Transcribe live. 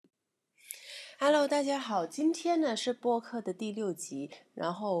Hello，大家好，今天呢是播客的第6集，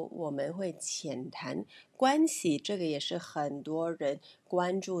然后我们会浅谈关系，这个也是很多人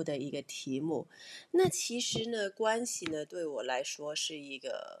关注的一个题目。那其实呢，关系呢对我来说是一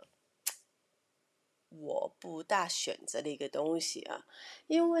个我不大选择的一个东西啊，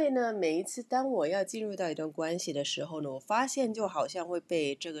因为呢，每一次当我要进入到一段关系的时候呢，我发现就好像会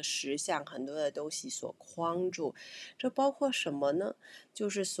被这个实相很多的东西所框住，这包括什么呢？就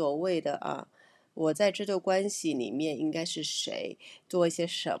是所谓的我在这段关系里面应该是谁，做一些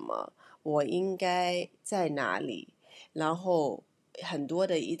什么，我应该在哪里，然后很多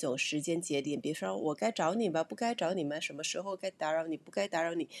的一种时间节点，比如说我该找你吧，不该找你吗？什么时候该打扰你，不该打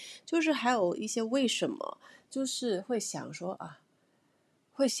扰你，就是还有一些为什么，就是会想说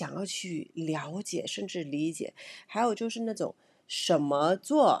会想要去了解甚至理解，还有就是那种什么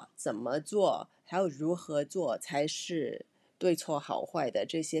做怎么做还有如何做才是对错好坏的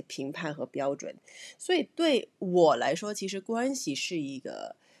这些评判和标准。所以对我来说，其实关系是一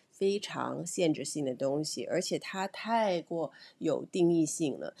个非常限制性的东西，而且它太过有定义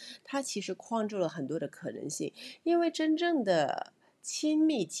性了，它其实框住了很多的可能性。因为真正的亲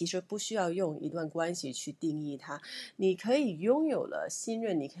密其实不需要用一段关系去定义它，你可以拥有了信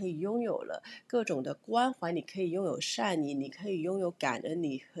任，你可以拥有了各种的关怀，你可以拥有善意，你可以拥有感恩，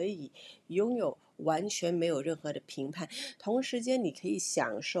你可以拥有完全没有任何的评判，同时间你可以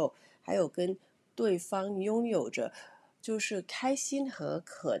享受，还有跟对方拥有着就是开心和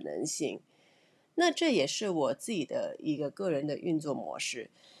可能性。那这也是我自己的一个个人的运作模式。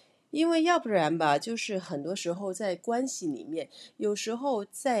因为要不然吧，就是很多时候在关系里面，有时候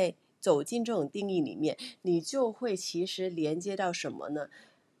在走进这种定义里面，你就会其实连接到什么呢？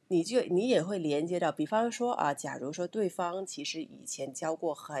你也会连接到，比方说假如说对方其实以前交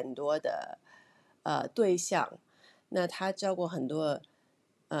过很多的对象，那他交过很多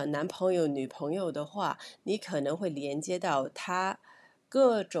男朋友女朋友的话，你可能会连接到他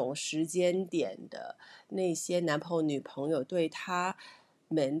各种时间点的那些男朋友女朋友对他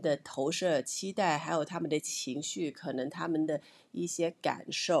们的投射期待，还有他们的情绪，可能他们的一些感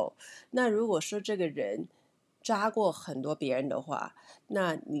受。那如果说这个人扎过很多别人的话，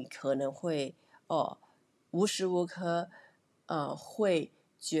那你可能会无时无刻会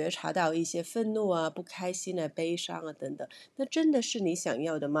觉察到一些愤怒啊、不开心啊、悲伤啊等等。那真的是你想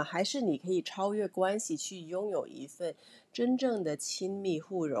要的吗？还是你可以超越关系去拥有一份真正的亲密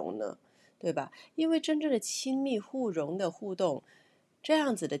互融呢？对吧？因为真正的亲密互融的互动，这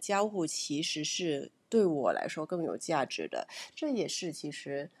样子的交互其实是对我来说更有价值的。这也是其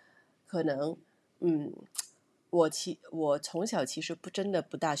实可能我从小其实真的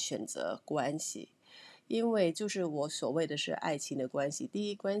不大选择关系，因为就是我所谓的是爱情的关系，第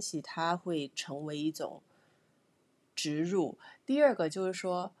一关系它会成为一种植入，第二个就是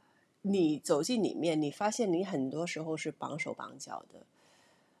说你走进里面，你发现你很多时候是绑手绑脚的，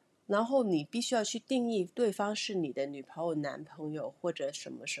然后你必须要去定义对方是你的女朋友、男朋友或者什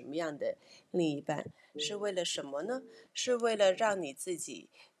么什么样的另一半，是为了什么呢？是为了让你自己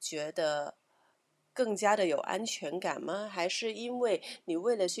觉得更加的有安全感吗？还是因为你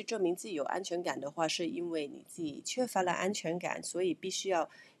为了去证明自己有安全感的话，是因为你自己缺乏了安全感，所以必须要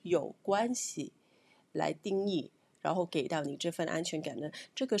有关系来定义，然后给到你这份安全感呢？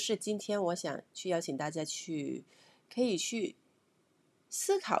这个是今天我想去邀请大家可以去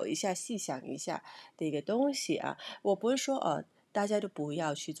思考一下、细想一下的一个东西啊。我不是说大家都不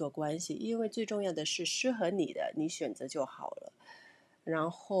要去做关系，因为最重要的是适合你的，你选择就好了。然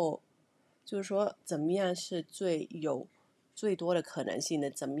后就是说，怎么样是最多的可能性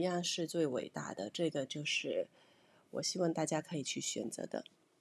的？怎么样是最伟大的？这个就是我希望大家可以去选择的。